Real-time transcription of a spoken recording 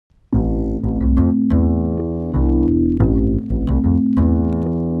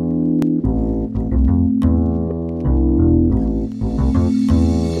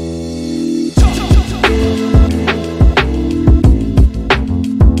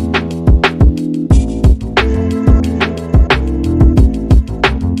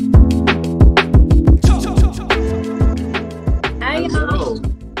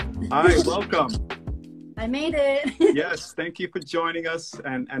Yes, thank you for joining us.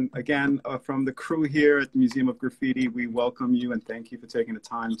 And again, from the crew here at the Museum of Graffiti, we welcome you and thank you for taking the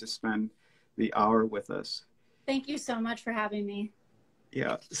time to spend the hour with us. Thank you so much for having me.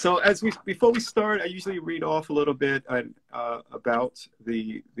 Yeah. So before we start, I usually read off a little bit about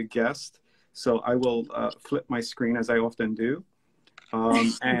the guest. So I will flip my screen as I often do,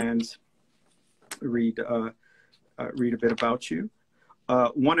 and read a bit about you.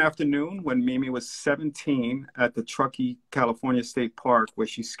 One afternoon when Mimi was 17 at the Truckee, California State Park, where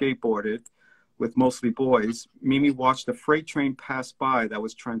she skateboarded with mostly boys, Mimi watched a freight train pass by that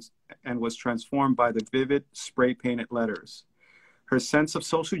was transformed by the vivid spray-painted letters. Her sense of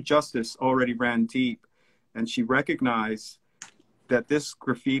social justice already ran deep, and she recognized that this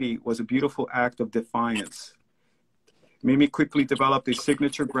graffiti was a beautiful act of defiance. Mimi quickly developed a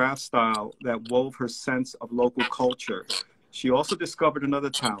signature graph style that wove her sense of local culture. She also discovered another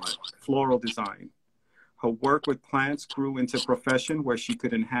talent, floral design. Her work with plants grew into a profession where she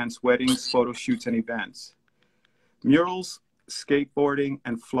could enhance weddings, photo shoots, and events. Murals, skateboarding,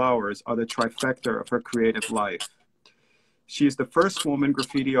 and flowers are the trifecta of her creative life. She is the first woman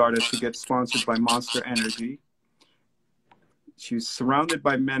graffiti artist to get sponsored by Monster Energy. She's surrounded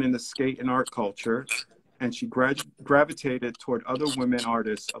by men in the skate and art culture, and she gravitated toward other women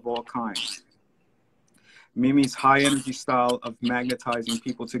artists of all kinds. Mimi's high energy style of magnetizing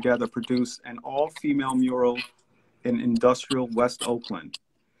people together produced an all-female mural in industrial West Oakland.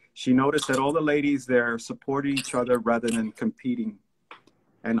 She noticed that all the ladies there supported each other rather than competing.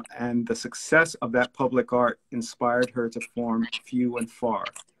 And the success of that public art inspired her to form Few and Far.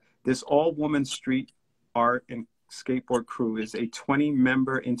 This all-woman street art and skateboard crew is a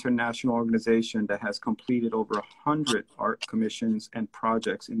 20-member international organization that has completed over 100 art commissions and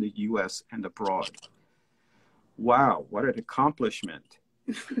projects in the US and abroad. Wow, what an accomplishment.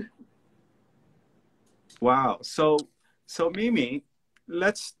 Wow. So Mimi,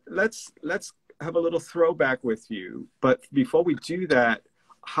 let's have a little throwback with you. But before we do that,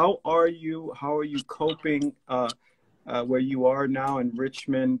 how are you coping where you are now in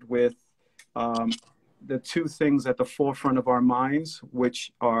Richmond with the two things at the forefront of our minds,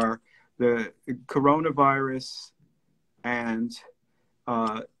 which are the coronavirus and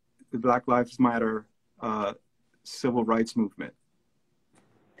the Black Lives Matter civil rights movement?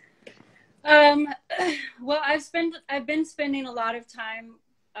 Well, I've been spending a lot of time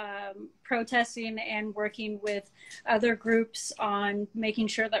protesting and working with other groups on making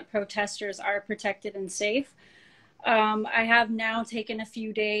sure that protesters are protected and safe. I have now taken a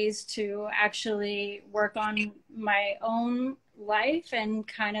few days to actually work on my own life and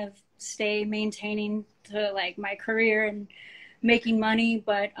kind of stay maintaining to like my career and making money.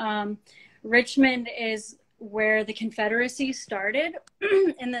 But Richmond is where the Confederacy started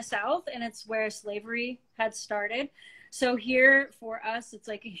in the South, and it's where slavery had started. So here for us, it's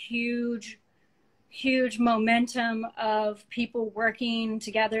like a huge, huge momentum of people working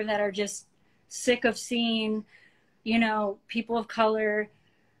together that are just sick of seeing, you know, people of color,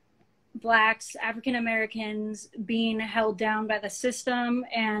 Blacks, African Americans being held down by the system,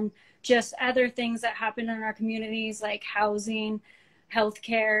 and just other things that happen in our communities like housing,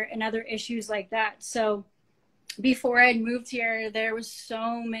 healthcare, and other issues like that. So before I moved here, there was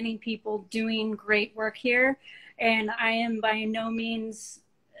so many people doing great work here, and I am by no means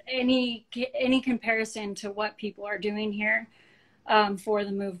any comparison to what people are doing here for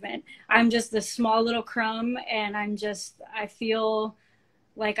the movement. I'm just this small little crumb, and I feel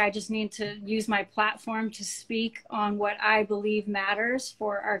like I just need to use my platform to speak on what I believe matters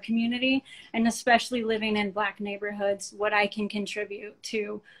for our community, and especially living in Black neighborhoods, what I can contribute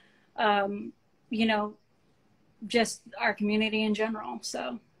to, you know, just our community in general.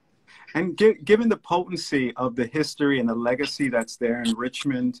 So, and given the potency of the history and the legacy that's there in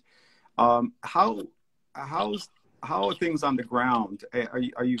Richmond, how are things on the ground?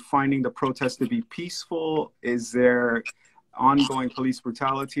 Are you finding the protests to be peaceful? Is there ongoing police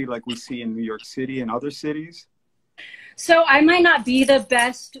brutality like we see in New York City and other cities? So I might not be the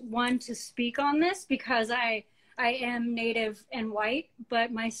best one to speak on this because I am Native and white,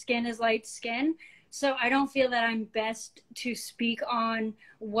 but my skin is light skin. So I don't feel that I'm best to speak on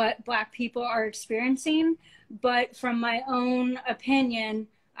what Black people are experiencing. But from my own opinion,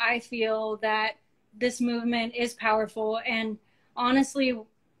 I feel that this movement is powerful. And honestly,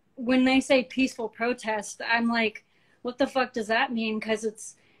 when they say peaceful protest, I'm like, what the fuck does that mean? Because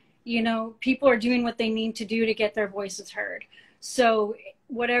it's, you know, people are doing what they need to do to get their voices heard. So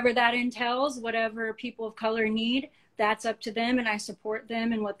whatever that entails, whatever people of color need, that's up to them, and I support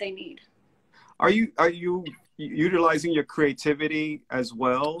them in what they need. Are you utilizing your creativity as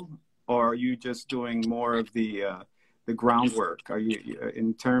well, or are you just doing more of the the groundwork? Are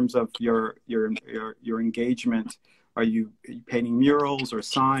in terms of your engagement? Are you painting murals or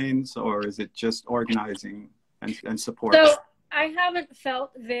signs, or is it just organizing and support? So I haven't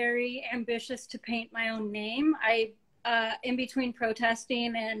felt very ambitious to paint my own name. In between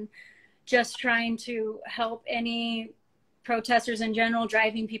protesting and just trying to help any protesters in general,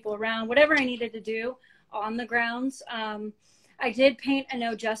 driving people around, whatever I needed to do on the grounds. I did paint a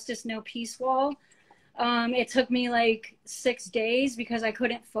no justice, no peace wall. It took me like 6 days because I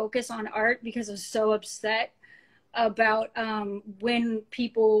couldn't focus on art because I was so upset about when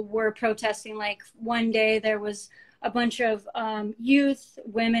people were protesting. Like one day there was a bunch of youth,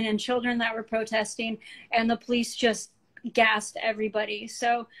 women, and children that were protesting, and the police just gassed everybody.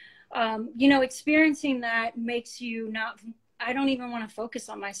 So, you know, experiencing that makes you not, I don't even want to focus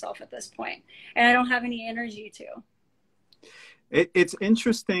on myself at this point, and I don't have any energy to. It's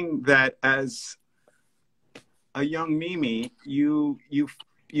interesting that as a young Mimi, you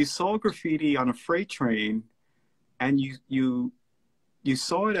saw graffiti on a freight train, and you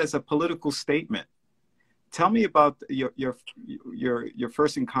saw it as a political statement. Tell me about your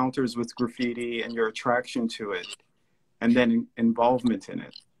first encounters with graffiti and your attraction to it, and then involvement in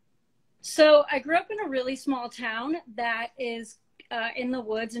it. So I grew up in a really small town that is in the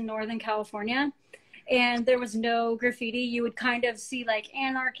woods in Northern California, and there was no graffiti. You would kind of see like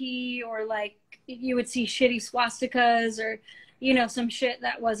anarchy, or like you would see shitty swastikas, or, you know, some shit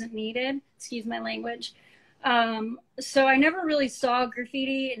that wasn't needed. Excuse my language. So I never really saw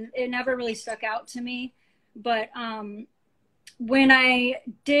graffiti, and it never really stuck out to me. But when I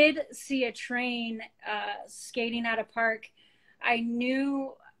did see a train skating at a park, I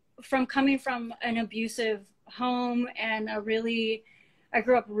knew, from coming from an abusive home and I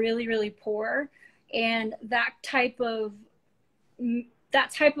grew up really, really poor, and that type of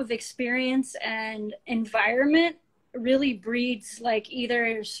experience and environment really breeds like either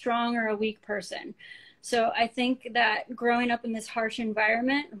a strong or a weak person. So I think that growing up in this harsh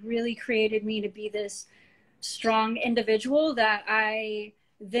environment really created me to be this strong individual that I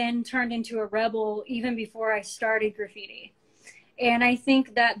then turned into a rebel even before I started graffiti. And I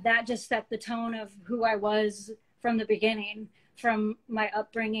think that just set the tone of who I was from the beginning, from my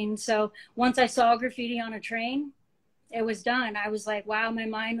upbringing. So once I saw graffiti on a train, it was done. I was like, wow, my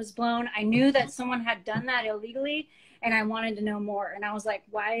mind was blown. I knew that someone had done that illegally, and I wanted to know more. And I was like,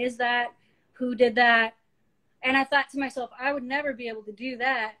 why is that? Who did that? And I thought to myself, I would never be able to do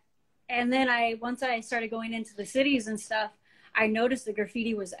that. And then once I started going into the cities and stuff, I noticed the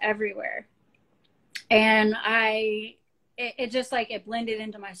graffiti was everywhere. And it just like, it blended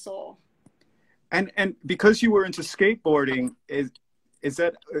into my soul. And because you were into skateboarding, did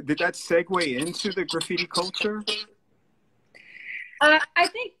that segue into the graffiti culture? I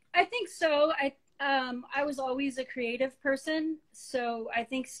think so. I was always a creative person, so I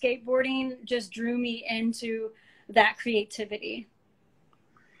think skateboarding just drew me into that creativity.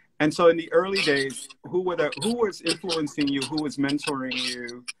 And so in the early days, who was influencing you? Who was mentoring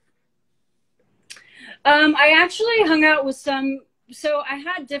you? I actually hung out with so I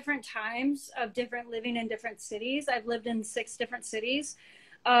had different times of living in different cities. I've lived in 6 different cities.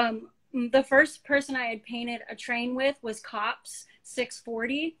 The first person I had painted a train with was Cops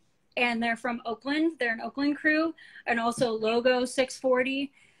 640, and they're from Oakland. They're an Oakland crew, and also Logo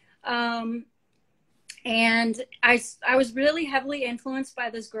 640. And I was really heavily influenced by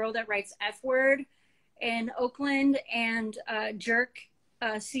this girl that writes F Word in Oakland, and Jerk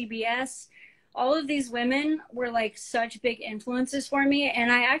CBS. All of these women were like such big influences for me,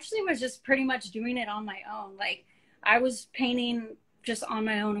 and I actually was just pretty much doing it on my own. Like, I was painting just on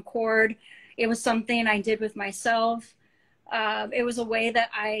my own accord. It was something I did with myself. It was a way that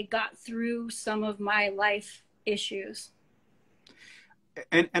I got through some of my life issues.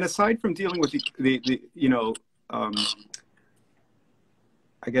 And aside from dealing with the you know, I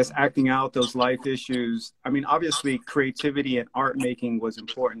guess acting out those life issues, I mean, obviously creativity and art making was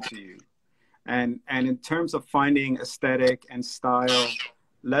important to you. And in terms of finding aesthetic and style,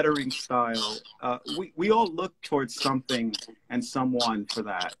 lettering style, we all look towards something and someone for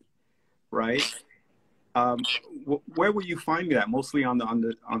that, right? Where were you finding that? Mostly on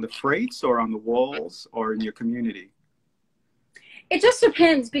the freights, or on the walls, or in your community? It just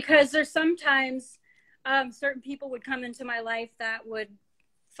depends, because there's sometimes certain people would come into my life that would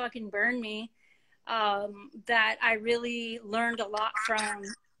fucking burn me, that I really learned a lot from.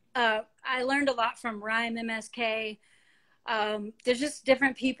 I learned a lot from Rhyme, MSK. There's just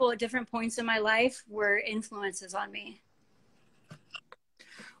different people at different points in my life were influences on me.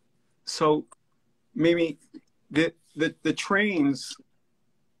 So, Mimi, the trains,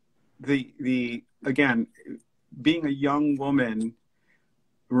 again, being a young woman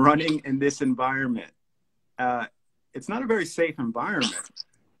running in this environment, it's not a very safe environment.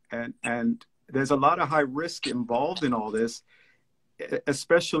 And there's a lot of high risk involved in all this,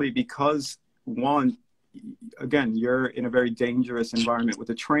 especially because, one, again, you're in a very dangerous environment with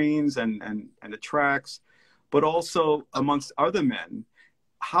the trains and the tracks, but also amongst other men.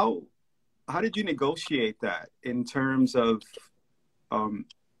 How did you negotiate that in terms of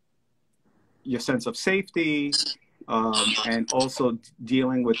your sense of safety, and also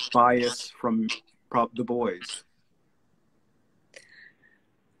dealing with bias from the boys?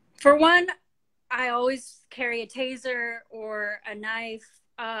 For one, I always carry a taser or a knife.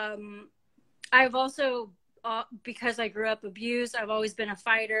 I've also, because I grew up abused, I've always been a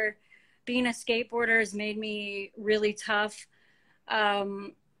fighter. Being a skateboarder has made me really tough.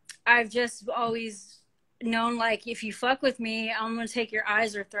 I've just always known, like, if you fuck with me, I'm gonna take your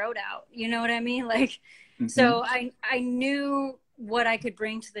eyes or throat out. You know what I mean? Like, so I knew what I could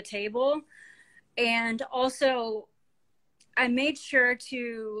bring to the table. And also I made sure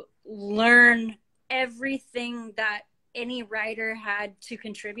to learn everything that any writer had to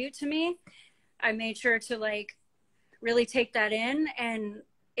contribute to me. I made sure to, like, really take that in, and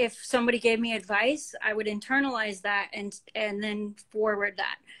if somebody gave me advice, I would internalize that and then forward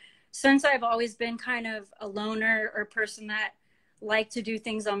that. Since I've always been kind of a loner or person that liked to do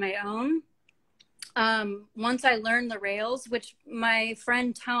things on my own, once I learned the rails, which my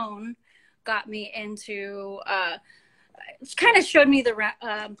friend Tone got me into, kind of showed me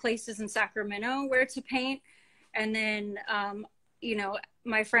the places in Sacramento where to paint. And then, you know,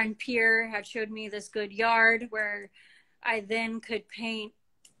 my friend Pierre had showed me this good yard where I then could paint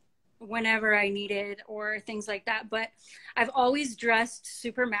whenever I needed or things like that. But I've always dressed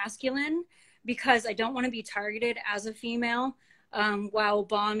super masculine because I don't want to be targeted as a female while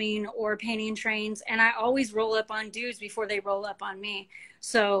bombing or painting trains. And I always roll up on dudes before they roll up on me.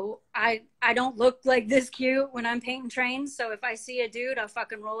 So I don't look like this cute when I'm painting trains. So if I see a dude, I'll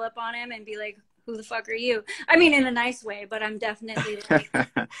fucking roll up on him and be like, who the fuck are you? I mean, in a nice way, but I'm definitely like.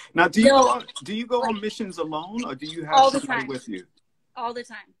 Now, do you go on missions alone, or do you have somebody with you? All the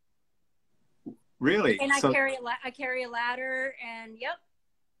time. Really? And I carry a ladder, and yep.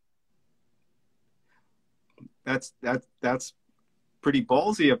 That's pretty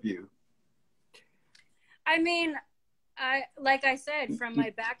ballsy of you. I mean, like I said, from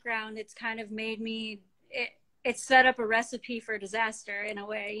my background, it's kind of made me. It's set up a recipe for disaster in a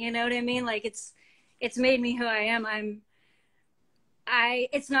way. You know what I mean? Like it's made me who I am.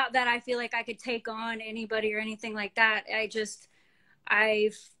 It's not that I feel like I could take on anybody or anything like that.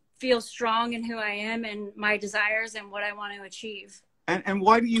 I feel strong in who I am and my desires and what I want to achieve. And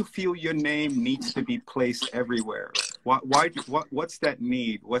why do you feel your name needs to be placed everywhere? What's that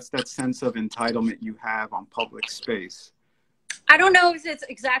need? What's that sense of entitlement you have on public space? I don't know if it's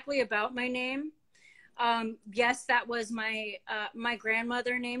exactly about my name. Yes, that was my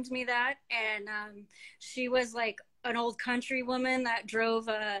grandmother named me that. And she was like an old country woman that drove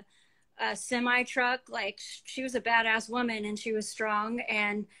a semi truck. Like, she was a badass woman and she was strong.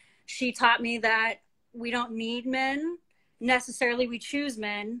 And she taught me that we don't need men necessarily. We choose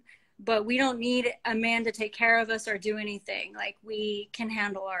men, but we don't need a man to take care of us or do anything. Like, we can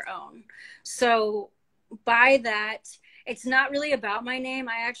handle our own. So by that, it's not really about my name.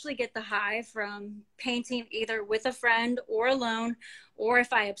 I actually get the high from painting either with a friend or alone, or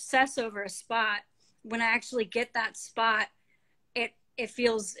if I obsess over a spot, when I actually get that spot, it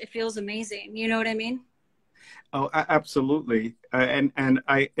feels amazing. You know what I mean? Oh, absolutely.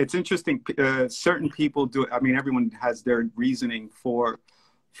 It's interesting. Certain people do. I mean, everyone has their reasoning for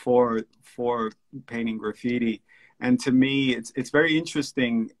painting graffiti. And to me, it's very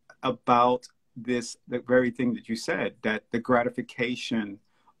interesting about the very thing that you said, that the gratification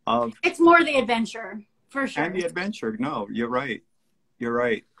of. It's more the adventure, for sure. And the adventure. No, you're right. You're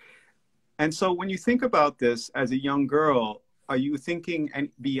right. And so when you think about this as a young girl, are you thinking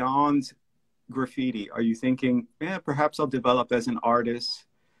beyond graffiti? Are you thinking, yeah, perhaps I'll develop as an artist,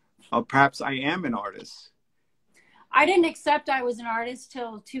 or perhaps I am an artist? I didn't accept I was an artist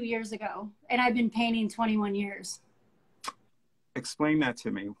till 2 years ago, and I've been painting 21 years. Explain that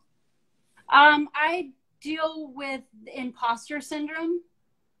to me. I deal with imposter syndrome.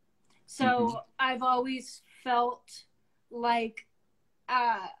 So I've always felt like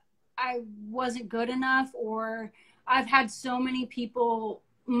I wasn't good enough, or I've had so many people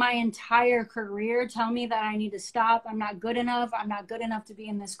my entire career tell me that I need to stop. I'm not good enough. I'm not good enough to be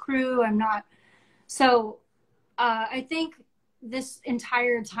in this crew. I'm not. So I think this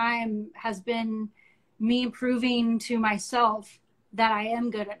entire time has been me proving to myself that I am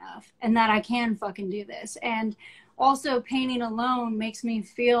good enough and that I can fucking do this. And also painting alone makes me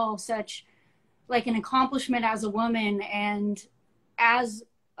feel such like an accomplishment as a woman and as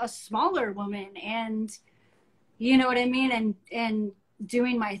a smaller woman, and you know what I mean? And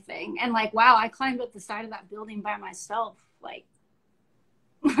doing my thing. And like, wow, I climbed up the side of that building by myself. Like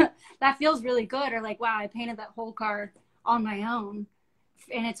that feels really good. Or like, wow, I painted that whole car on my own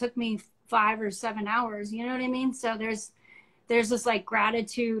and it took me 5 or 7 hours. You know what I mean? So there's this like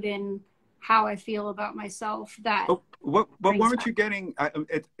gratitude in how I feel about myself that. But weren't you getting,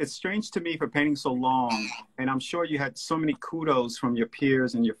 it's strange to me for painting so long, and I'm sure you had so many kudos from your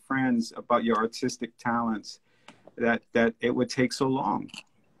peers and your friends about your artistic talents, that it would take so long.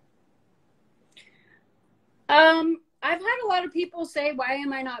 I've had a lot of people say, why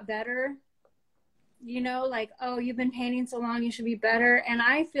am I not better? You know, like, oh, you've been painting so long, you should be better. And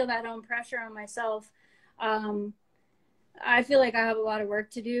I feel that own pressure on myself. I feel like I have a lot of work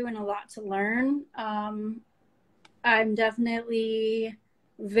to do and a lot to learn. I'm definitely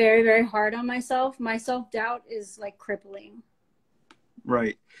very, very hard on myself. My self-doubt is like crippling.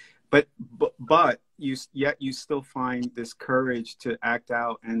 Right. But you still find this courage to act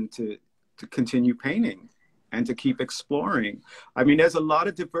out and to continue painting and to keep exploring. I mean, there's a lot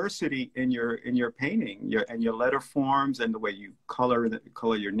of diversity in your painting, your letter forms and the way you color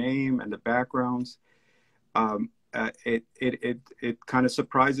your name and the backgrounds. It kind of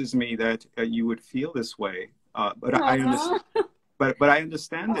surprises me that you would feel this way. But I understand. But I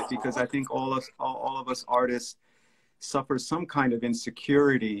understand it, because I think all of us artists suffer some kind of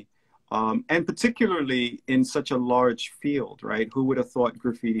insecurity, and particularly in such a large field, right? Who would have thought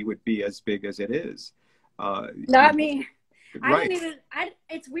graffiti would be as big as it is? Not me. Right.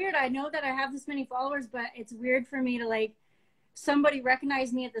 It's weird. I know that I have this many followers, but it's weird for me to like, somebody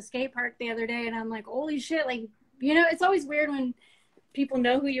recognized me at the skate park the other day and I'm like, holy shit. Like, you know, it's always weird when people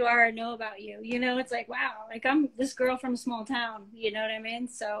know who you are and know about you, you know, it's like, wow, like I'm this girl from a small town, you know what I mean?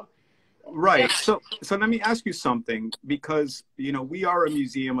 So. Right. So let me ask you something, because, you know, we are a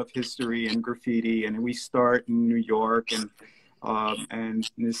museum of history and graffiti, and we start in New York and in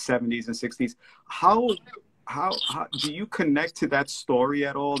the 70s and 60s. How do you connect to that story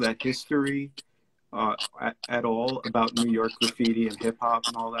at all, that history at all, about New York graffiti and hip hop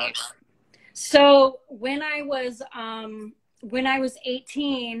and all that? So when I was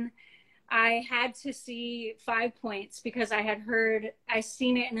 18, I had to see 5 Points because I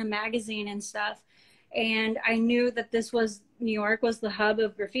seen it in a magazine and stuff. And I knew that New York was the hub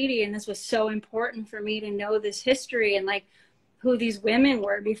of graffiti. And this was so important for me to know this history and like who these women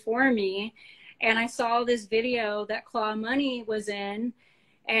were before me. And I saw this video that Claw Money was in,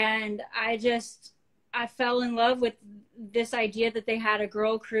 and I fell in love with this idea that they had a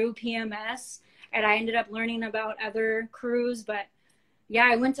girl crew, PMS. And I ended up learning about other crews, but yeah,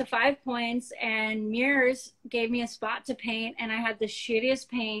 I went to 5 Points and Mirrors gave me a spot to paint, and I had the shittiest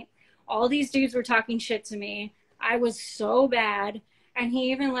paint. All these dudes were talking shit to me. I was so bad. And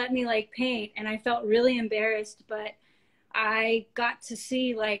he even let me like paint, and I felt really embarrassed, but I got to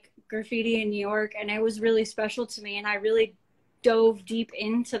see like graffiti in New York, and it was really special to me. And I really dove deep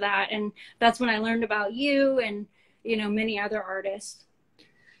into that. And that's when I learned about you and, you know, many other artists.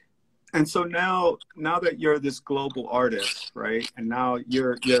 And so now that you're this global artist, right? And now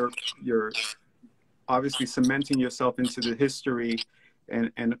you're obviously cementing yourself into the history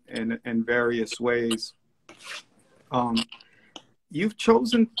and various ways. You've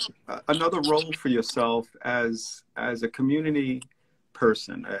chosen another role for yourself as a community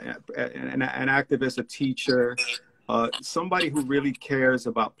person, an activist, a teacher, somebody who really cares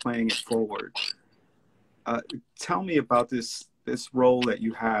about paying it forward. Tell me about this role that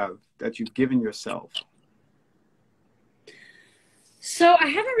you've given yourself. So I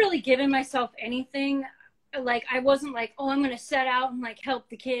haven't really given myself anything. Like, I wasn't like, oh, I'm going to set out and like help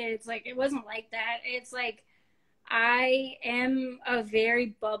the kids. Like, it wasn't like that. It's like, I am a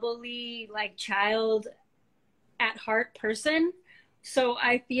very bubbly, like child at heart person. So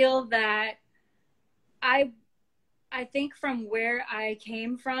I feel that I think from where I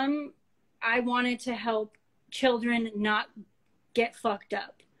came from, I wanted to help children not get fucked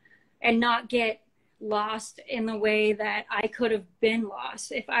up and not get lost in the way that I could have been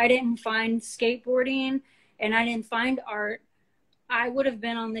lost. If I didn't find skateboarding and I didn't find art, I would have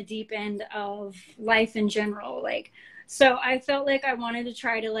been on the deep end of life in general. Like, so I felt like I wanted to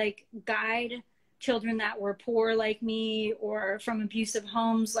try to like guide children that were poor like me, or from abusive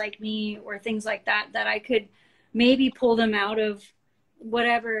homes like me, or things like that, that I could maybe pull them out of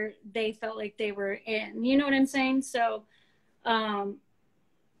whatever they felt like they were in. You know what I'm saying? So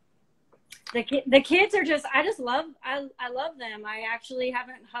The kids are just, I love them. I actually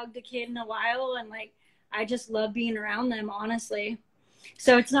haven't hugged a kid in a while, and like, I just love being around them, honestly.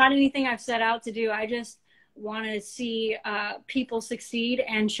 So it's not anything I've set out to do. I just want to see people succeed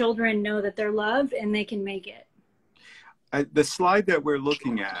and children know that they're loved and they can make it. The slide that we're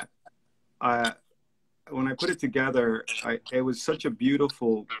looking at, when I put it together, it was such a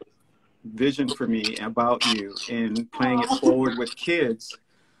beautiful vision for me about you in playing it forward with kids,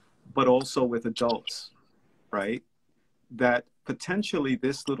 but also with adults, right? That potentially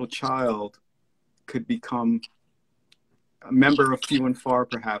this little child could become a member of Few and Far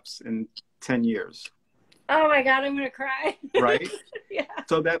perhaps in 10 years. Oh my God, I'm gonna cry. Right? Yeah.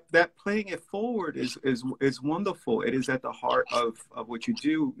 So that playing it forward is wonderful. It is at the heart of what you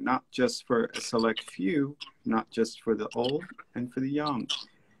do, not just for a select few, not just for the old and for the young.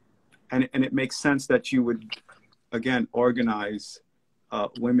 And it makes sense that you would, again, organize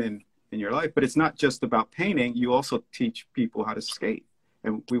women in your life. But it's not just about painting. You also teach people how to skate.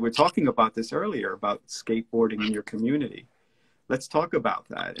 And we were talking about this earlier, about skateboarding in your community. Let's talk about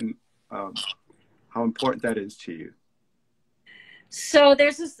that and how important that is to you. So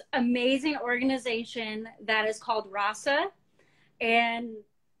there's this amazing organization that is called RASA. And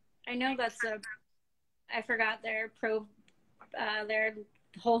I know I forgot their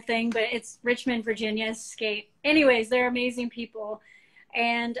whole thing, but it's Richmond, Virginia skate. Anyways, they're amazing people.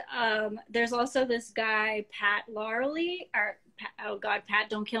 And there's also this guy, Pat Larley, oh God, Pat,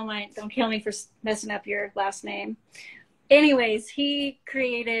 don't kill me for messing up your last name. Anyways, he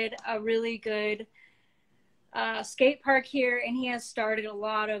created a really good skate park here, and he has started a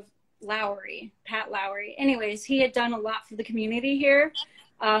lot of Pat Lowry. Anyways, he had done a lot for the community here.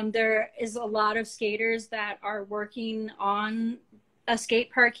 There is a lot of skaters that are working on a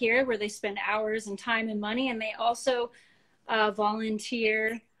skate park here where they spend hours and time and money, and they also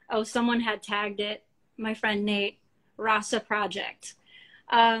volunteer. Oh, someone had tagged it, my friend Nate, Rasa Project.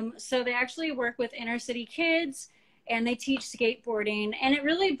 So they actually work with inner city kids, and they teach skateboarding, and it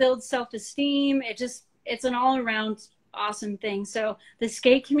really builds self-esteem. It's an all-around awesome thing. So the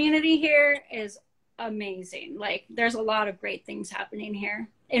skate community here is amazing. Like, there's a lot of great things happening here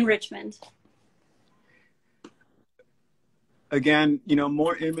in Richmond. Again, you know,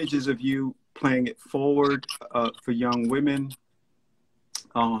 more images of you playing it forward for young women.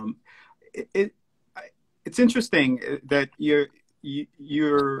 It's interesting that you're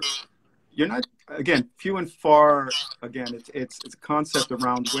not, again, few and far. Again, it's a concept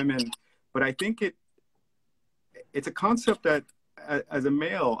around women, but I think it's a concept that, as a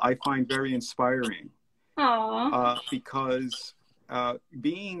male, I find very inspiring. Because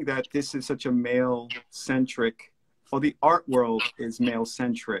being that this is such a male-centric, or the art world is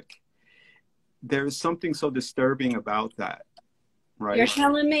male-centric, there's something so disturbing about that, right? You're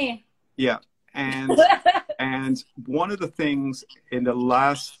telling me. Yeah, and and one of the things in the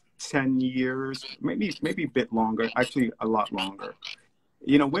last 10 years, maybe a bit longer, actually a lot longer,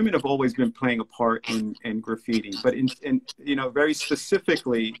 you know, women have always been playing a part in graffiti, but in you know, very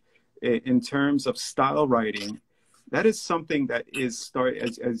specifically in terms of style writing, that is something that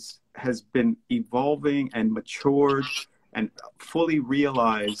has been evolving and matured and fully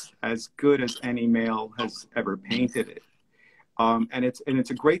realized as good as any male has ever painted it. And it's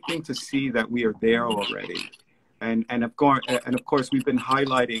a great thing to see that we are there already. And of course, we've been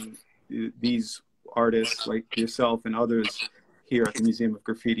highlighting these artists like yourself and others here at the Museum of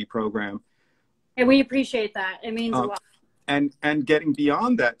Graffiti program. And we appreciate that. It means a lot. And getting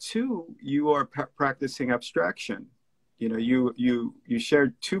beyond that too, you are practicing abstraction. You know, you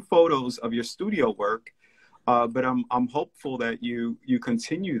shared 2 photos of your studio work, but I'm hopeful that you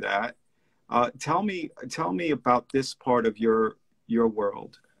continue that. Tell me about this part of your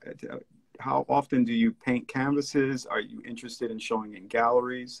world. How often do you paint canvases? Are you interested in showing in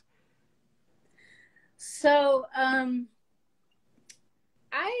galleries? So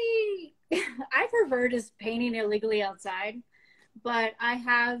I prefer just painting illegally outside, but I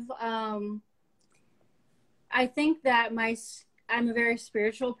have I think that I'm a very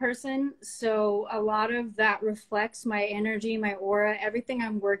spiritual person, so a lot of that reflects my energy, my aura, everything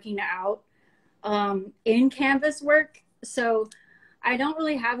I'm working out in canvas work. So I don't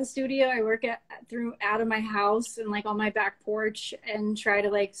really have a studio. I work out of my house and like on my back porch and try to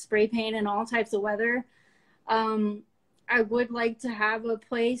like spray paint in all types of weather. I would like to have a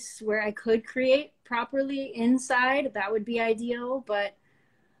place where I could create properly inside. That would be ideal. But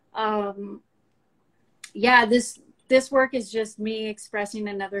yeah, this work is just me expressing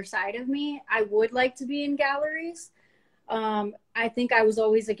another side of me. I would like to be in galleries. I think I was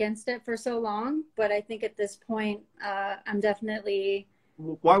always against it for so long, but I think at this point, I'm definitely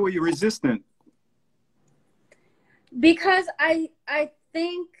Why were you resistant? Because I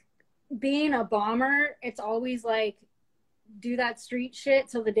think being a bomber, it's always like do that street shit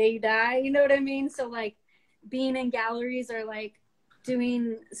till the day you die. You know what I mean? So like being in galleries or like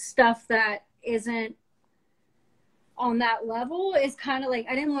doing stuff that isn't on that level is kind of like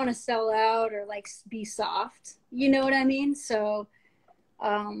I didn't want to sell out or like be soft. You know what I mean? So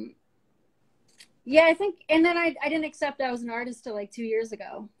yeah, I think, and then I didn't accept I was an artist till like 2 years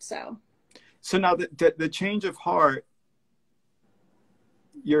ago. So now the change of heart,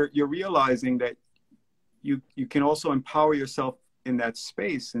 you're realizing that you can also empower yourself in that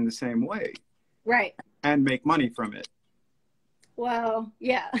space in the same way, right, and make money from it. well,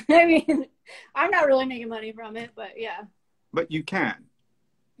 yeah. I mean, I'm not really making money from it, but yeah. But you can.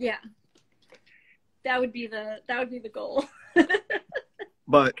 Yeah. That would be the goal.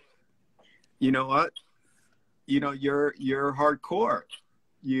 But you know what? You know, you're hardcore.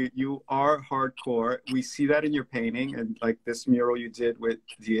 You are hardcore. We see that in your painting, and like this mural you did with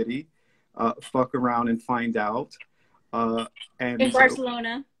Deity, fuck around and find out. And In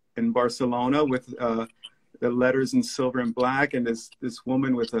Barcelona. In Barcelona with the letters in silver and black, and this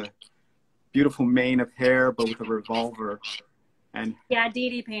woman with a beautiful mane of hair, but with a revolver. And yeah,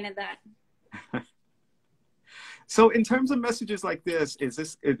 Dee painted that. So in terms of messages like this, is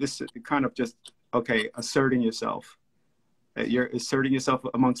this kind of just, okay, asserting yourself? You're asserting yourself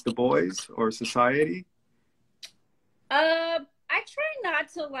amongst the boys or society? I try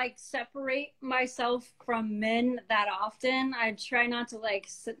not to like separate myself from men that often. I try not to like,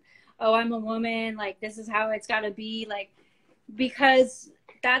 oh, I'm a woman, like this is how it's got to be, like, because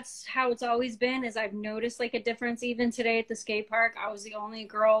that's how it's always been. Is I've noticed like a difference even today at the skate park. I was the only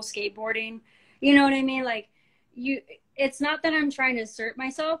girl skateboarding. You know what I mean? Like it's not that I'm trying to assert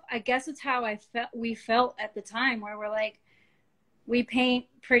myself. I guess it's how we felt at the time, where we're like, we paint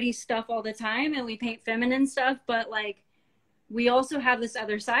pretty stuff all the time and we paint feminine stuff, but like we also have this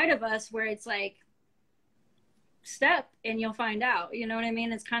other side of us where it's like, step and you'll find out. You know what I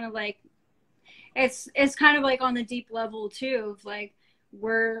mean? It's kind of like it's kind of like on the deep level too, of like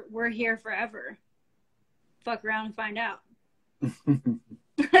we're here forever. Fuck around and find out.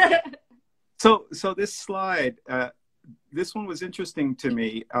 So this slide, this one was interesting to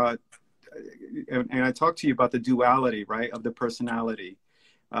me, and I talked to you about the duality, right, of the personality.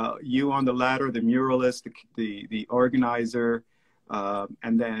 You on the ladder, the muralist, the organizer,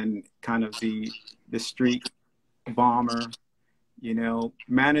 and then kind of the street bomber. You know,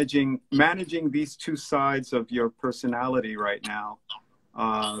 managing these two sides of your personality right now,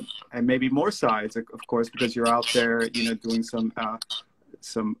 and maybe more sides, of course, because you're out there, you know, doing some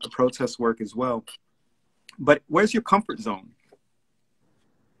protest work as well. But where's your comfort zone?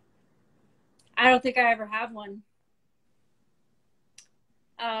 I don't think I ever have one.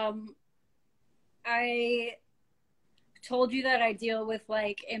 I told you that I deal with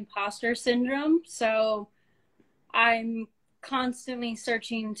like imposter syndrome, so I'm constantly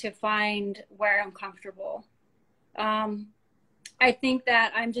searching to find where I'm comfortable. I think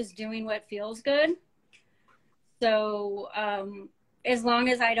that I'm just doing what feels good. So as long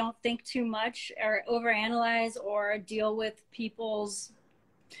as I don't think too much or overanalyze or deal with people's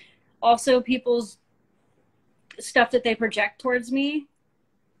stuff that they project towards me,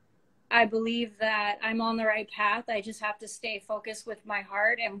 I believe that I'm on the right path. I just have to stay focused with my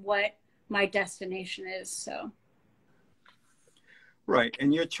heart and what my destination is. So. Right.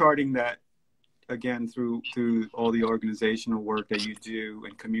 And you're charting that again through all the organizational work that you do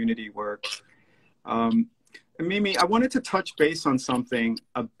and community work. And Mimi, I wanted to touch base on something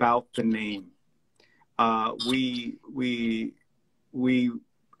about the name. We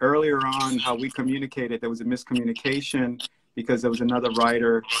earlier on, how we communicated, there was a miscommunication because there was another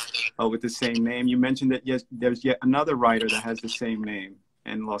writer with the same name. You mentioned that, yes, there's yet another writer that has the same name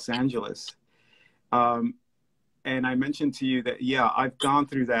in Los Angeles. And I mentioned to you that, yeah, I've gone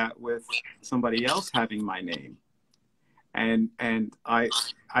through that with somebody else having my name. And I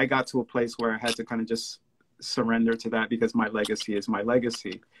got to a place where I had to kind of just surrender to that because my legacy is my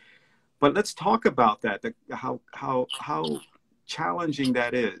legacy. But let's talk about that, how challenging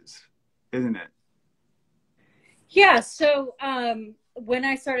that is, isn't it? Yeah, so when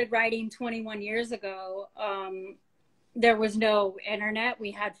I started writing 21 years ago, there was no internet.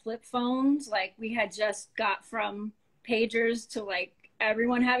 We had flip phones. Like we had just got from pagers to like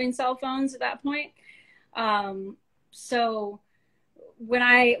everyone having cell phones at that point. So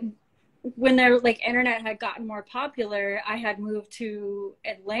when their like internet had gotten more popular, I had moved to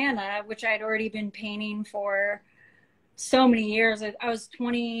Atlanta, which I'd already been painting for so many years. I was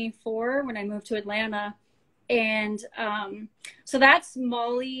 24 when I moved to Atlanta, And so that's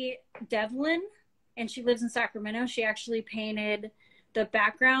Molly Devlin, and she lives in Sacramento. She actually painted the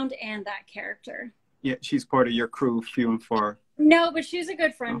background and that character. Yeah, she's part of your crew, Few and Far. No, but she's a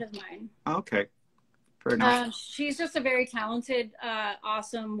good friend of mine. Okay, fair enough. She's just a very talented,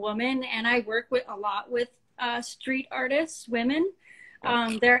 awesome woman, and I work with a lot with street artists, women.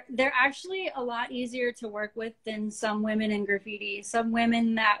 They're actually a lot easier to work with than some women in graffiti. Some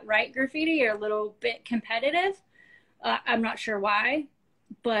women that write graffiti are a little bit competitive. I'm not sure why,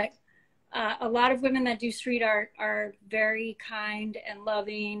 but a lot of women that do street art are very kind and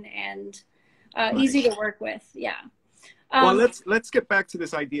loving and easy to work with. Yeah. Well, let's get back to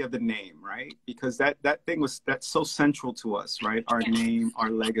this idea of the name, right? Because that's so central to us, right? Our name, our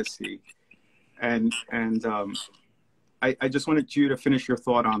legacy, and I just wanted you to finish your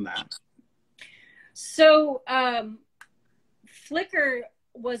thought on that. So Flickr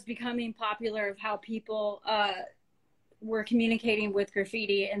was becoming popular of how people were communicating with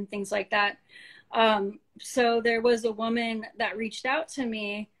graffiti and things like that. So there was a woman that reached out to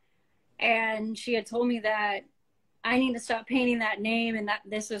me, and she had told me that I need to stop painting that name and that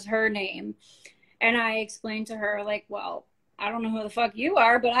this is her name. And I explained to her, like, well, I don't know who the fuck you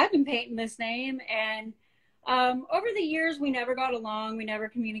are, but I've been painting this name. And over the years, we never got along. We never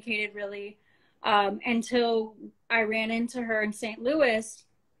communicated really until I ran into her in St. Louis.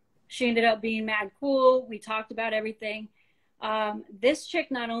 She ended up being mad cool. We talked about everything. This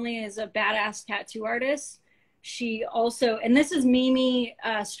chick not only is a badass tattoo artist, she also, and this is Mimi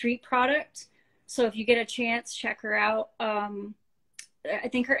Street Product. So if you get a chance, check her out. I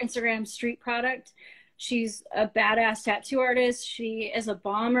think her Instagram's Street Product. She's a badass tattoo artist. She is a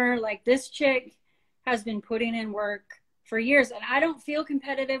bomber. Like, this chick has been putting in work for years, and I don't feel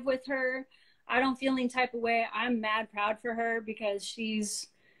competitive with her. I don't feel any type of way. I'm mad proud for her because she's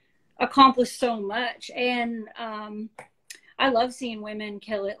accomplished so much. And I love seeing women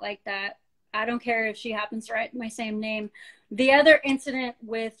kill it like that. I don't care if she happens to write my same name. The other incident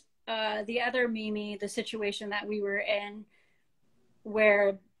with the other Mimi, the situation that we were in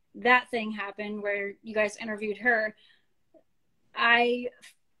where that thing happened, where you guys interviewed her, I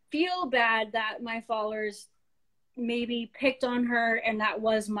feel bad that my followers maybe picked on her, and that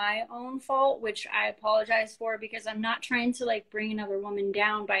was my own fault, which I apologize for, because I'm not trying to like bring another woman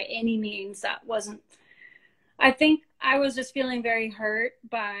down by any means. That wasn't, I think I was just feeling very hurt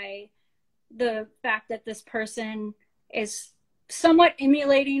by the fact that this person is somewhat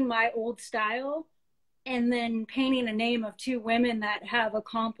emulating my old style and then painting a name of two women that have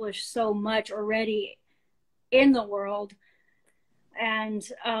accomplished so much already in the world. And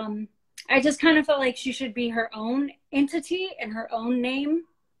I just kind of felt like she should be her own entity and her own name.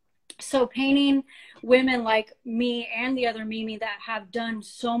 So painting women like me and the other Mimi that have done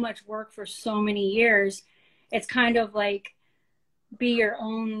so much work for so many years, it's kind of like be your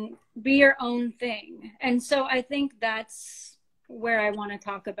own thing. And so I think that's where I want to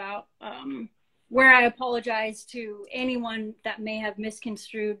talk about, where I apologize to anyone that may have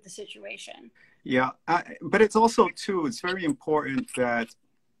misconstrued the situation. Yeah, but it's also too, it's very important that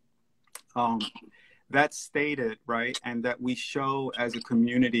that's stated, right? And that we show as a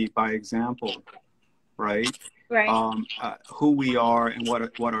community by example, right? Right. Who we are and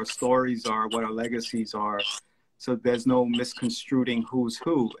what our stories are, what our legacies are. So there's no misconstruing who's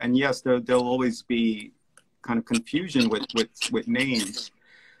who. And yes, there'll always be kind of confusion with names.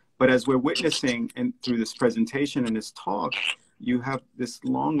 But as we're witnessing and through this presentation and this talk, you have this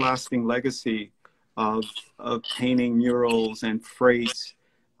long-lasting legacy of painting murals and freight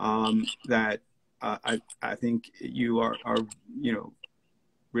that I think you are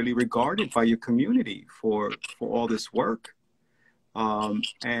really regarded by your community for all this work,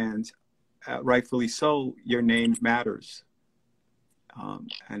 and rightfully so. Your name matters,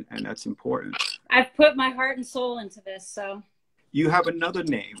 and that's important. I've put my heart and soul into this, so. You have another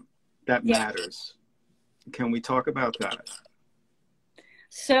name that matters. Can we talk about that?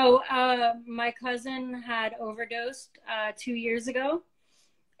 So my cousin had overdosed 2 years ago,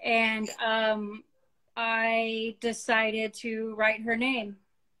 and I decided to write her name.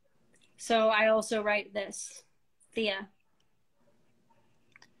 So I also write this, Thea.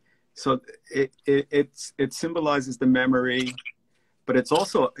 So it symbolizes the memory, but it's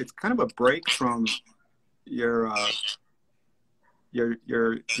kind of a break from your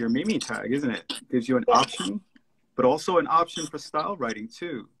Mimi tag, isn't it? Gives you an option, but also an option for style writing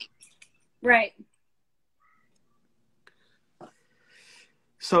too. Right.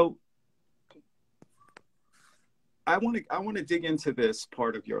 So I want to dig into this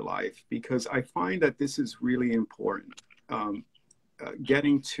part of your life because I find that this is really important.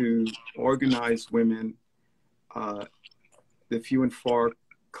 Getting to organize women uh, the Few and Far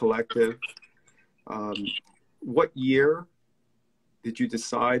Collective. What year did you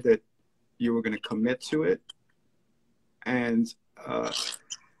decide that you were going to commit to it? And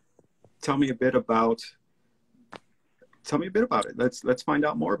tell me a bit about it. Let's find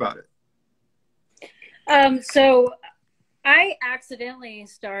out more about it. So I accidentally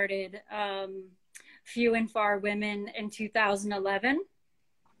started Few and Far Women in 2011.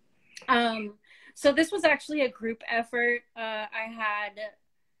 So this was actually a group effort. I had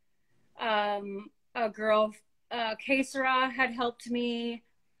a girl, Kesara, had helped me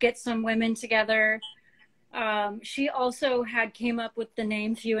get some women together. She also had came up with the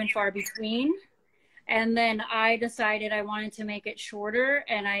name Few and Far Between. And then I decided I wanted to make it shorter,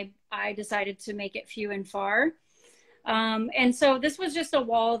 and I decided to make it Few and Far. And so this was just a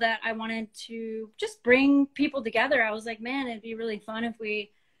wall that I wanted to just bring people together. I was like, man, it'd be really fun if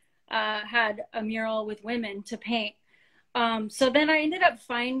we had a mural with women to paint. So then I ended up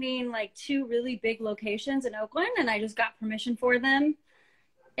finding like 2 really big locations in Oakland, and I just got permission for them.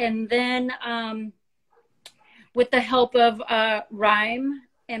 And then with the help of Rhyme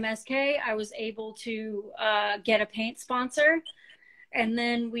MSK, I was able to get a paint sponsor. And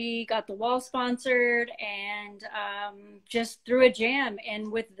then we got the wall sponsored, and just threw a jam.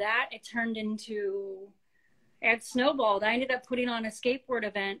 And with that, it snowballed. I ended up putting on a skateboard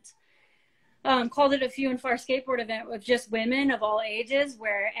event, called it a Few and Far skateboard event with just women of all ages,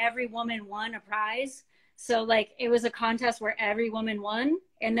 where every woman won a prize. So like it was a contest where every woman won,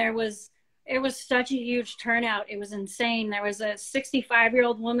 and it was such a huge turnout. It was insane. There was a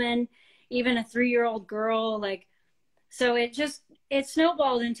 65-year-old woman, even a 3-year-old girl, like, so it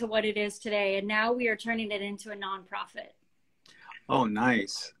snowballed into what it is today. And now we are turning it into a nonprofit. Oh,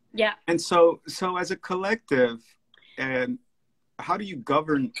 nice. Yeah. And so as a collective, and how do you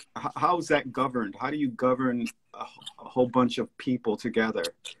govern, how is that governed? How do you govern a whole bunch of people together?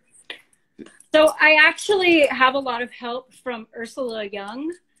 So I actually have a lot of help from Ursula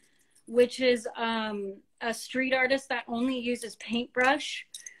Young, which is a street artist that only uses paintbrush.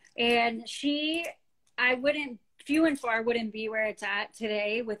 And Few and Far wouldn't be where it's at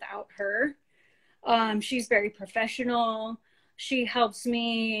today without her. She's very professional. She helps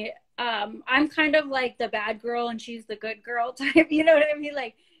me. I'm kind of like the bad girl and she's the good girl type. You know what I mean?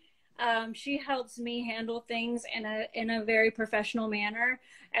 Like, she helps me handle things in a very professional manner.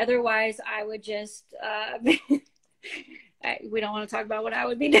 Otherwise, I would just, we don't want to talk about what I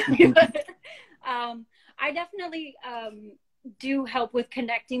would be doing. But, I definitely do help with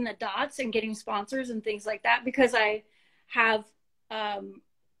connecting the dots and getting sponsors and things like that, because I have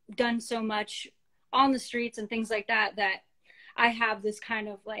done so much on the streets and things like that, that I have this kind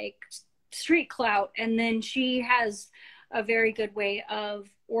of like street clout. And then she has a very good way of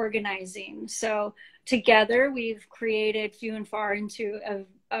organizing. So together we've created Few and Far into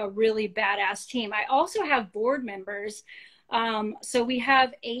a really badass team. I also have board members. So we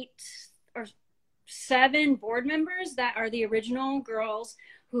have 8 or 7 board members that are the original girls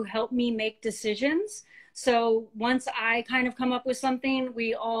who help me make decisions. So once I kind of come up with something,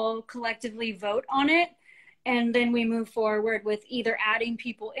 we all collectively vote on it. And then we move forward with either adding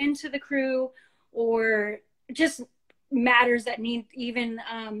people into the crew or just matters that need even,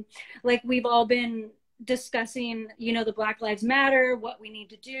 like we've all been discussing, you know, the Black Lives Matter, what we need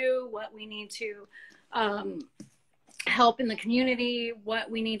to do, what we need to help in the community, what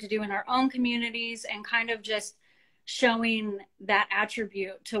we need to do in our own communities, and kind of just showing that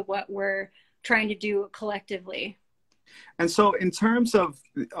attribute to what we're trying to do collectively. And so in terms of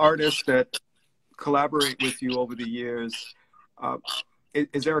artists that collaborate with you over the years,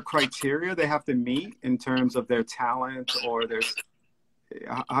 is there a criteria they have to meet in terms of their talent, or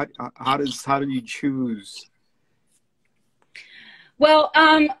how do you choose? Well,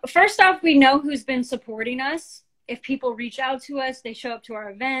 first off, we know who's been supporting us. If people reach out to us, they show up to our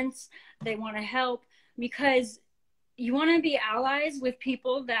events, they want to help, because you want to be allies with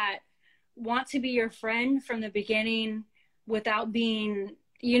people that want to be your friend from the beginning without being,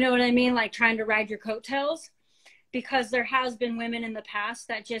 you know what I mean, like trying to ride your coattails. Because there has been women in the past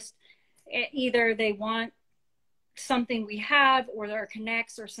that just either they want something we have, or there are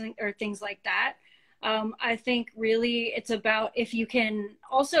connects or something, or things like that. I think really it's about, if you can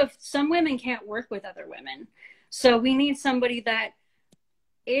also, if some women can't work with other women. So we need somebody that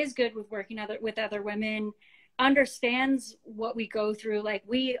is good with working with other women, understands what we go through. Like,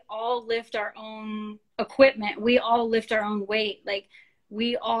 we all lift our own equipment. We all lift our own weight. Like,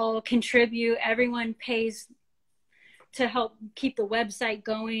 we all contribute. Everyone pays to help keep the website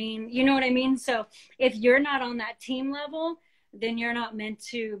going. You know what I mean? So if you're not on that team level, then you're not meant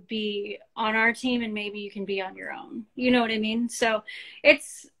to be on our team, and maybe you can be on your own. You know what I mean? So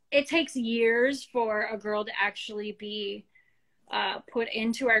it takes years for a girl to actually be put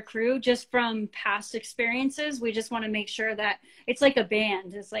into our crew just from past experiences. We just want to make sure that it's like a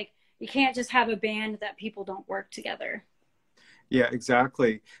band. It's like, you can't just have a band that people don't work together. Yeah,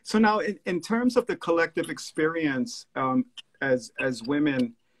 exactly. So now in terms of the collective experience, as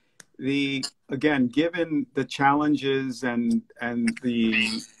women, again, given the challenges and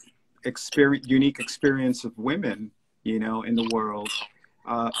the unique experience of women, in the world,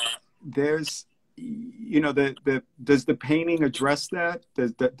 there's, does the painting address that?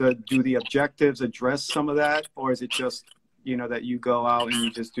 Do the objectives address some of that? Or is it just, that you go out and you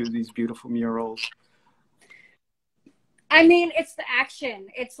just do these beautiful murals? I mean, it's the action.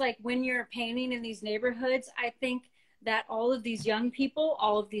 It's like when you're painting in these neighborhoods, I think that all of these young people,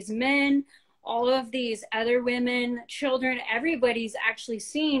 all of these men, all of these other women, children, everybody's actually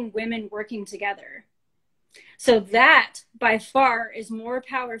seeing women working together. So that by far is more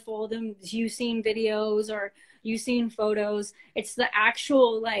powerful than you seeing videos or you seeing photos. It's the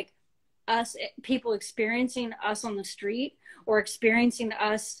actual, like, us, people experiencing us on the street or experiencing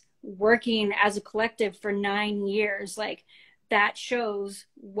us working as a collective for 9 years. Like, that shows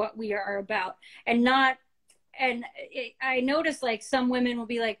what we are about. I notice, like, some women will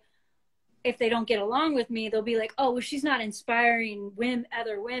be like, if they don't get along with me, they'll be like, oh, well, she's not inspiring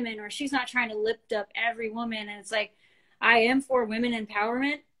other women, or she's not trying to lift up every woman. And it's like, I am for women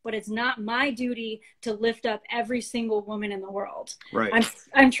empowerment, but it's not my duty to lift up every single woman in the world. Right.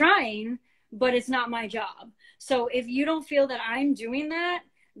 I'm trying, but it's not my job. So if you don't feel that I'm doing that,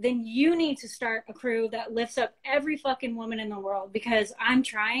 then you need to start a crew that lifts up every fucking woman in the world, because I'm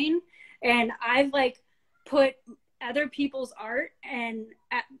trying, and I've, like, put other people's art and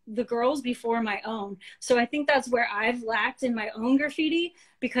the girls before my own. So I think that's where I've lacked in my own graffiti,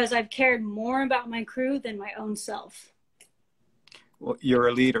 because I've cared more about my crew than my own self. Well, you're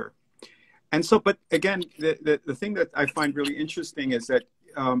a leader. And so, but again, the thing that I find really interesting is that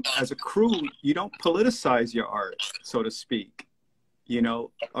as a crew, you don't politicize your art, so to speak,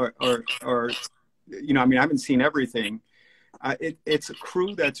 or I mean, I haven't seen everything. It's a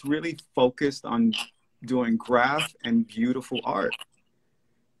crew that's really focused on doing graph and beautiful art.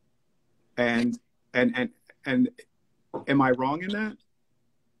 And am I wrong in that?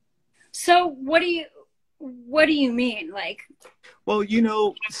 So what do you mean? Like, well,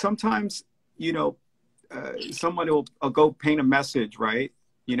 sometimes, someone will go paint a message, right?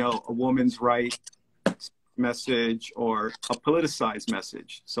 A woman's right message, or a politicized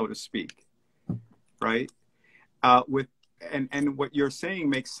message, so to speak, right? And what you're saying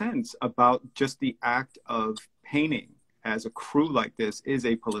makes sense about just the act of painting as a crew like this is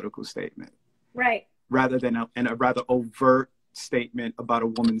a political statement, right? Rather than a rather overt statement about a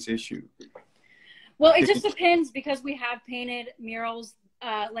woman's issue. Well, it just depends, because we have painted murals.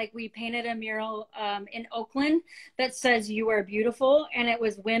 Like, we painted a mural in Oakland that says "You are beautiful," and it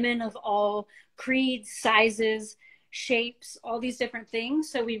was women of all creeds, sizes, shapes, all these different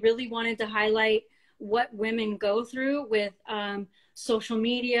things. So we really wanted to highlight what women go through with social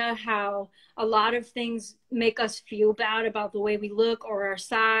media, how a lot of things make us feel bad about the way we look or our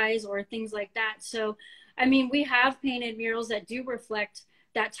size or things like that. So, I mean, we have painted murals that do reflect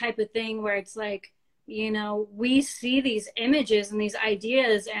that type of thing, where it's like, we see these images and these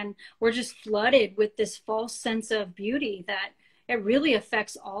ideas, and we're just flooded with this false sense of beauty that it really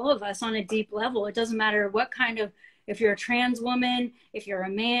affects all of us on a deep level. It doesn't matter what kind of, if you're a trans woman, if you're a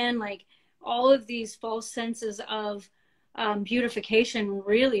man, like, all of these false senses of beautification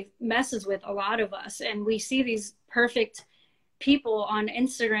really messes with a lot of us. And we see these perfect people on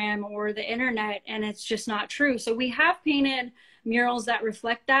Instagram or the internet, and it's just not true. So we have painted murals that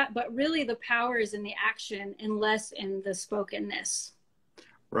reflect that, but really the power is in the action and less in the spokenness.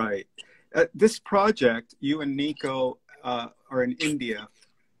 Right. This project, you and Nico are in India.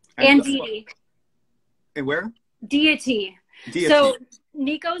 And Deity. And where? Deity. Deity. So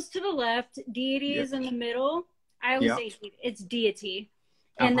Nico's to the left, Deity is in the middle. I always say it's Deity.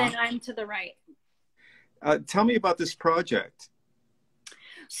 And then I'm to the right. Tell me about this project.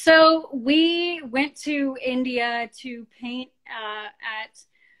 So we went to India to paint at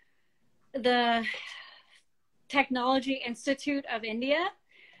the Technology Institute of India.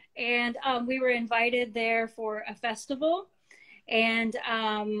 And we were invited there for a festival. And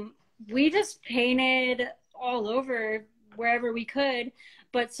we just painted all over, wherever we could.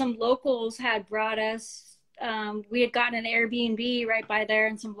 But some locals had brought us, we had gotten an Airbnb right by there,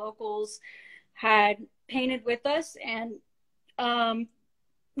 and some locals had painted with us. And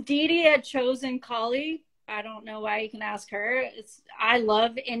Dee Dee had chosen Kali I don't know why. You can ask her. I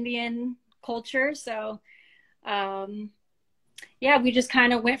love Indian culture, so yeah, we just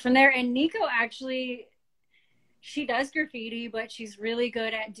kind of went from there. And Nico actually, she does graffiti, but she's really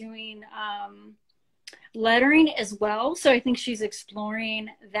good at doing lettering as well. So I think she's exploring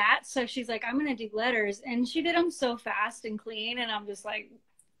that. So she's like, I'm gonna do letters, and she did them so fast and clean, and I'm just like,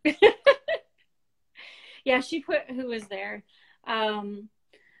 yeah, she put who was there.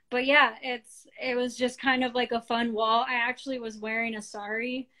 But yeah, it was just kind of like a fun wall. I actually was wearing a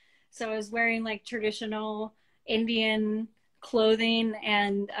sari, so I was wearing like traditional Indian clothing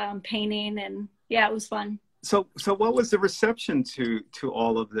and painting, and yeah, it was fun. So what was the reception to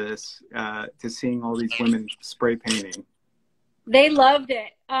all of this, to seeing all these women spray painting? They loved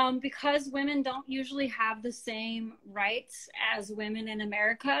it, because women don't usually have the same rights as women in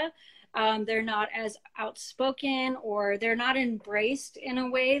America. They're not as outspoken, or they're not embraced in a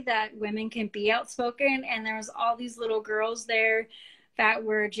way that women can be outspoken. And there was all these little girls there that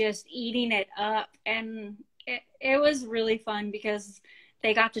were just eating it up. And it was really fun because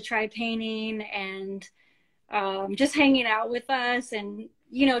they got to try painting and just hanging out with us, and,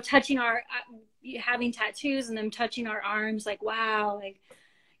 you know, touching our, having tattoos and them touching our arms, like, wow, like,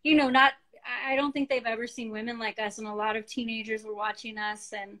 you know, I don't think they've ever seen women like us. And a lot of teenagers were watching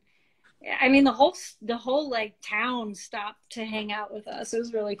us, and I mean, the whole like town stopped to hang out with us. It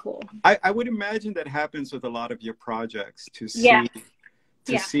was really cool. I would imagine that happens with a lot of your projects, to see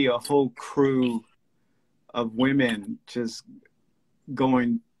Yeah. see a whole crew of women just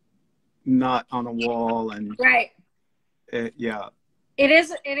going not on a wall, and Right. yeah. It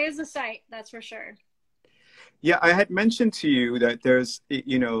is a sight, that's for sure. Yeah, I had mentioned to you that there's,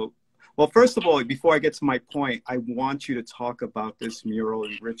 you know, well, first of all, before I get to my point, I want you to talk about this mural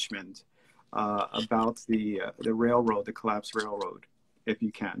in Richmond, about the railroad, the collapsed railroad, if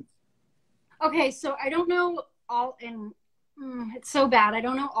you can. Okay, so I don't know it's so bad. I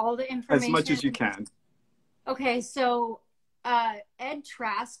don't know all the information. As much as you can. Okay, so Ed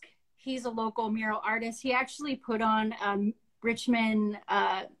Trask, he's a local mural artist. He actually put on Richmond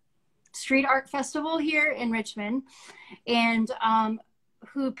Street Art Festival here in Richmond. And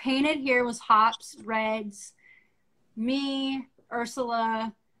who painted here was Hops, Reds, me,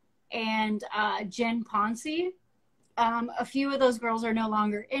 Ursula, and Jen Ponce. A few of those girls are no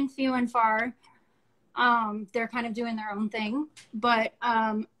longer in Few and Far. They're kind of doing their own thing. But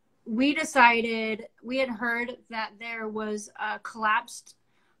we decided, we had heard that there was a collapsed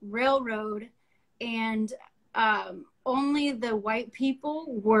railroad, and only the white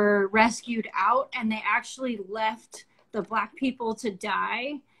people were rescued out, and they actually left the black people to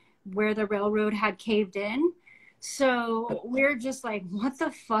die where the railroad had caved in. So we're just like, what the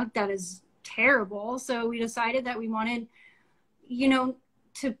fuck? That is terrible. So we decided that we wanted, you know,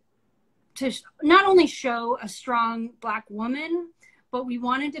 to not only show a strong black woman, but we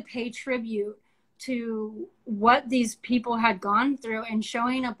wanted to pay tribute to what these people had gone through, and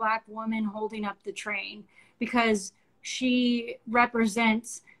showing a black woman holding up the train, because she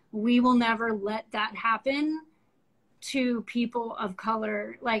represents, we will never let that happen to people of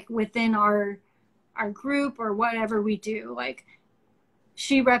color, like within our group or whatever we do. Like,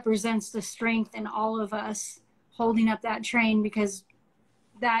 she represents the strength in all of us holding up that train, because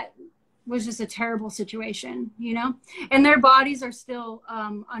that was just a terrible situation, you know? And their bodies are still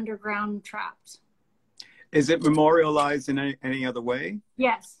underground trapped. Is it memorialized in any other way?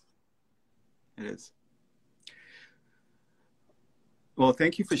 Yes. It is. Well,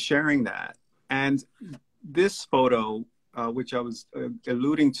 thank you for sharing that. And this photo, which I was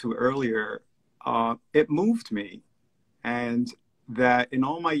alluding to earlier, it moved me. And that in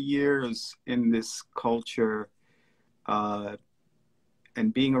all my years in this culture,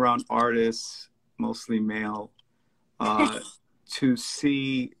 and being around artists, mostly male, to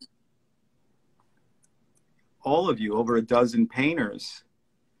see all of you, over a dozen painters,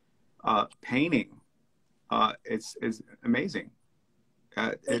 painting, it's amazing.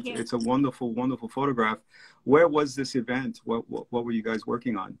 It's a wonderful, wonderful photograph. Where was this event? What were you guys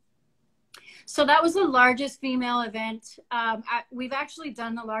working on? So that was the largest female event. We've actually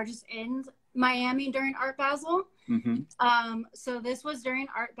done the largest in Miami during Art Basel. Mm-hmm. So this was during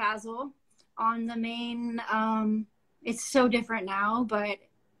Art Basel on the main, it's so different now, but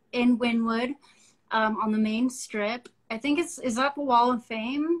in Wynwood, on the main strip. I think is that the Wall of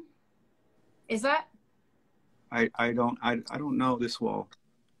Fame? Is that? I don't know this wall.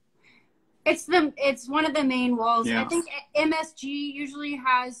 It's one of the main walls. Yeah. I think MSG usually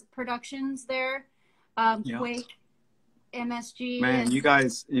has productions there. Quake, MSG. Man, you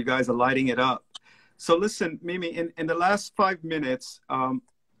guys are lighting it up. So listen, Mimi, in the last 5 minutes,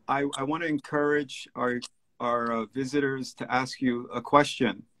 I want to encourage our our visitors to ask you a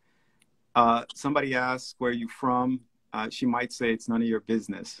question. Somebody asks, where are you from? She might say it's none of your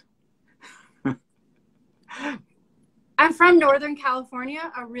business. I'm from Northern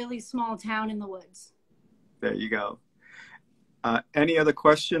California, a really small town in the woods. There you go. Any other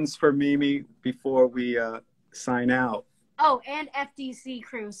questions for Mimi before we sign out? Oh, and FDC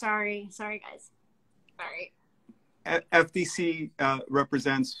crew. Sorry, guys. Sorry. FDC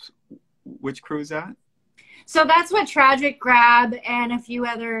represents which crew is that? So that's what Tragic Grab and a few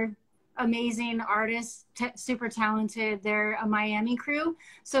other amazing artists, super talented. They're a Miami crew.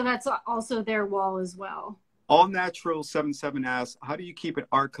 So that's also their wall as well. All Natural 77 asks, how do you keep an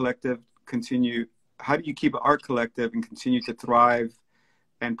art collective how do you keep an art collective and continue to thrive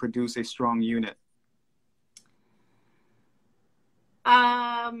and produce a strong unit?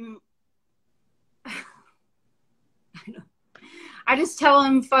 I just tell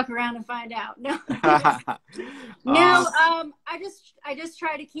them fuck around and find out. No, no. I just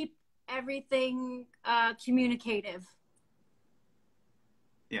try to keep everything communicative.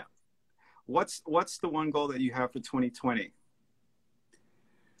 Yeah. What's the one goal that you have for 2020?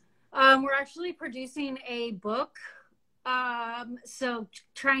 We're actually producing a book, so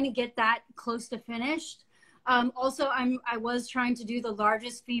trying to get that close to finished. Also, I was trying to do the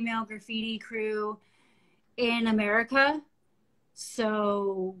largest female graffiti crew in America.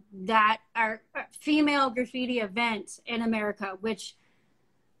 So that our female graffiti event in America, which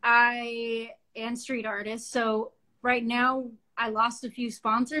and street artists. So right now I lost a few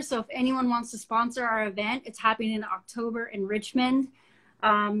sponsors. So if anyone wants to sponsor our event, it's happening in October in Richmond.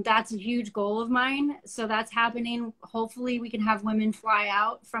 That's a huge goal of mine. So that's happening. Hopefully we can have women fly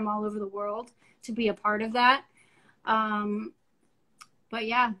out from all over the world to be a part of that. But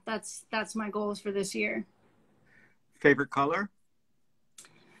yeah, that's my goals for this year. Favorite color?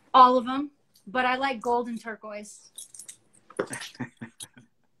 All of them, but I like gold and turquoise.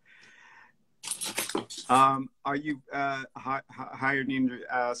 Are you hiring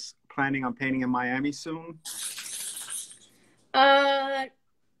planning on painting in Miami soon?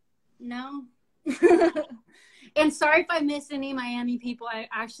 No. And sorry if I miss any Miami people.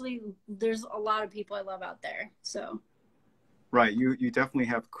 There's a lot of people I love out there. So. Right. You definitely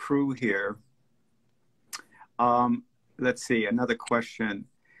have crew here. Let's see. Another question.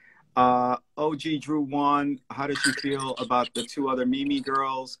 OG Drew 1, how does she feel about the two other Mimi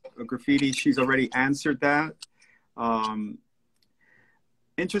girls, Graffiti? She's already answered that.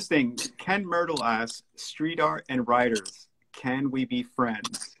 Interesting. Ken Myrtle asks, street art and writers, can we be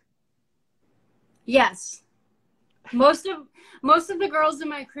friends? Yes. Most of the girls in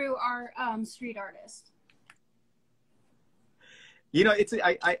my crew are street artists. You know, it's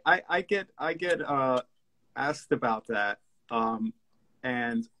I get asked about that.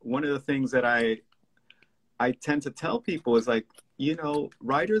 And one of the things that I tend to tell people is like, you know,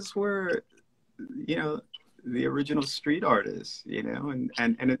 writers were, you know, the original street artists, you know, and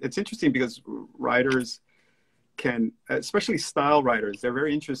it's interesting because writers can, especially style writers, they're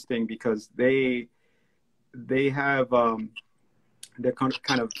very interesting because they have, they're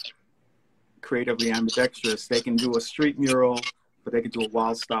kind of creatively ambidextrous. They can do a street mural, but they can do a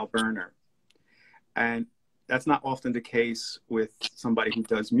wild style burner. And that's not often the case with somebody who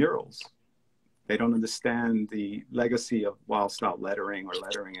does murals. They don't understand the legacy of wild style lettering or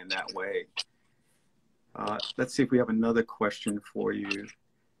lettering in that way. Let's see if we have another question for you.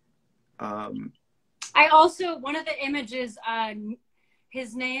 I also, one of the images,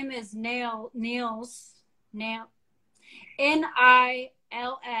 his name is Nils, N-I-L-S.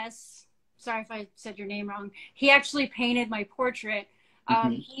 Sorry if I said your name wrong. He actually painted my portrait.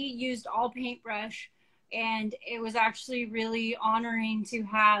 He used all paintbrush. And it was actually really honoring to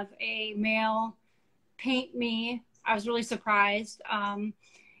have a male paint me. I was really surprised.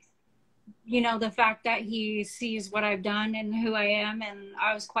 You know, the fact that he sees what I've done and who I am, and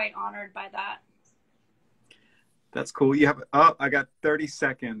I was quite honored by that. That's cool. You have, oh, I got 30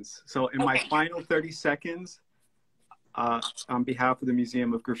 seconds. So in my final 30 seconds, on behalf of the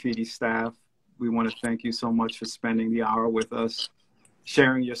Museum of Graffiti staff, we want to thank you so much for spending the hour with us,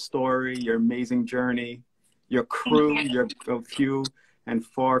 sharing your story, your amazing journey, your crew, your few and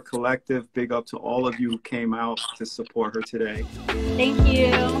far collective. Big up to all of you who came out to support her today. Thank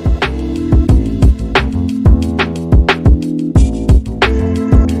you.